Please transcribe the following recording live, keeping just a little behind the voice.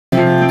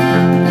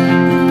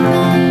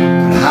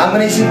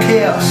harmonies and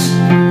chaos.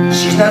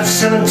 She's not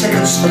selling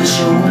tickets for the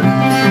show.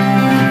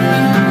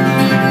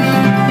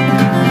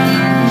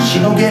 She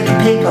don't get the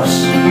papers,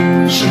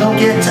 she don't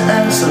get to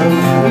answer the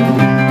phone.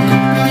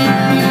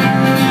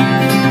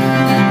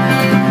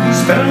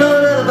 Spell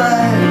another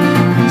lullaby,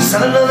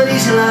 sell another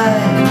easy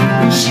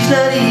lie. She's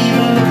not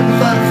even looking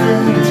for a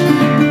friend.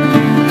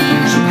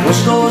 So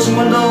close doors and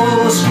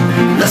windows,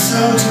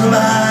 listen to the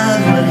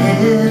man in her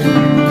head.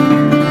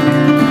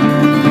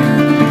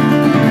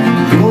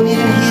 You won't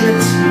even hear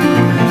it,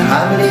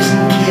 harmonies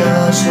and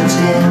chaos once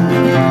again.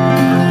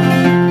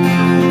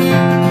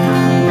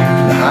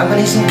 The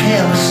harmonies and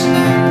chaos,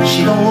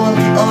 she don't want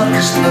the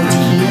orchestra to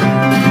hear.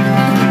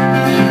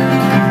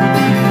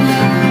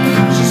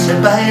 She sat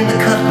behind the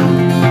curtain,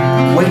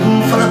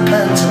 waiting for a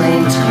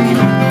pantomime to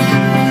clear.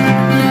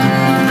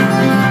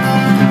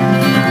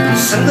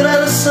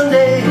 Cinderella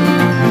Sunday,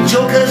 the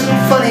joke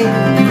isn't funny,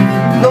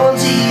 no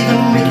one's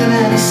even making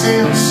any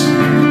sense.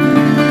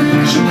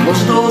 So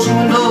close doors and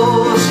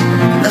windows,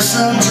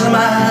 listen to the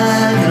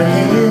man in her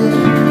head.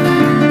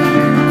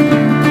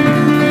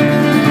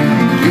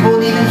 You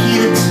won't even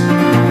hear it,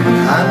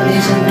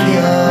 harmonies and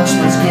chaos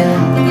once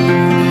again.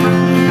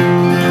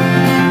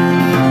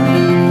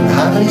 And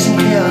harmonies and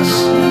chaos,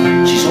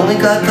 she's only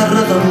got the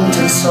rhythm to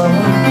the song.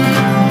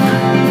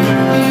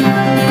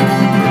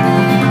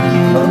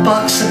 Another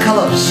box of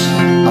colours,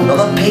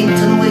 another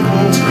painting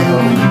waiting to be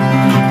hung.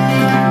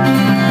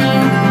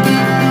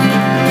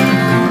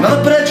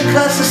 Another bridge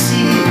across the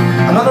sea,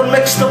 another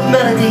mixed up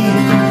melody,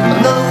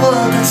 another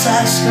word that's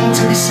asking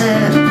to be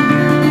said.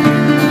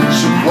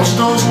 So close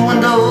doors and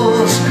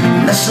windows,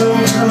 listen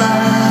to the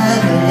man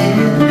in her head.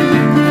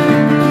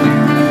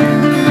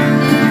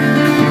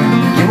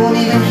 You won't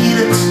even hear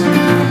it,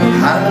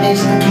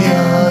 harmonies and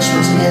chaos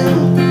once again.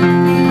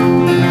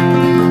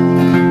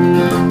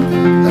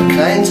 They're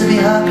trying to be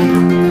happy,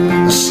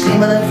 they're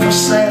screaming out for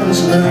silence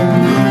in the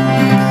room.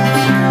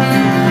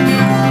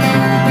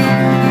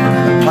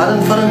 They're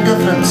planning for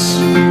indifference,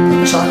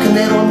 they're talking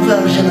their own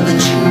version of the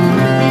tune.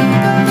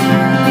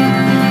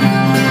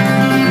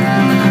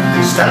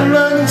 Standing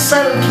around in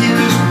silent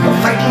queues, or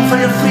fighting for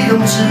your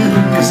freedom too,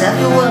 cause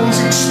everyone's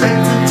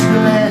expected to be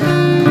led.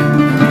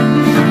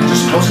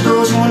 Just close the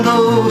doors and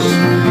windows,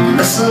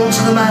 listen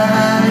to the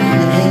man in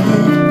your head.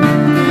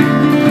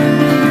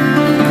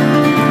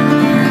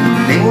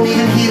 They won't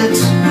even hear it,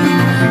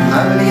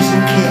 harmonies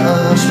and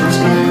chaos once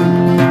again.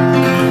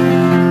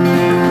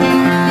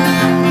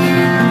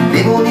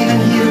 They won't even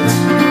hear it,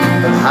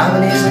 but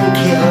harmonies and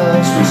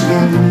chaos once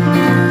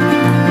again.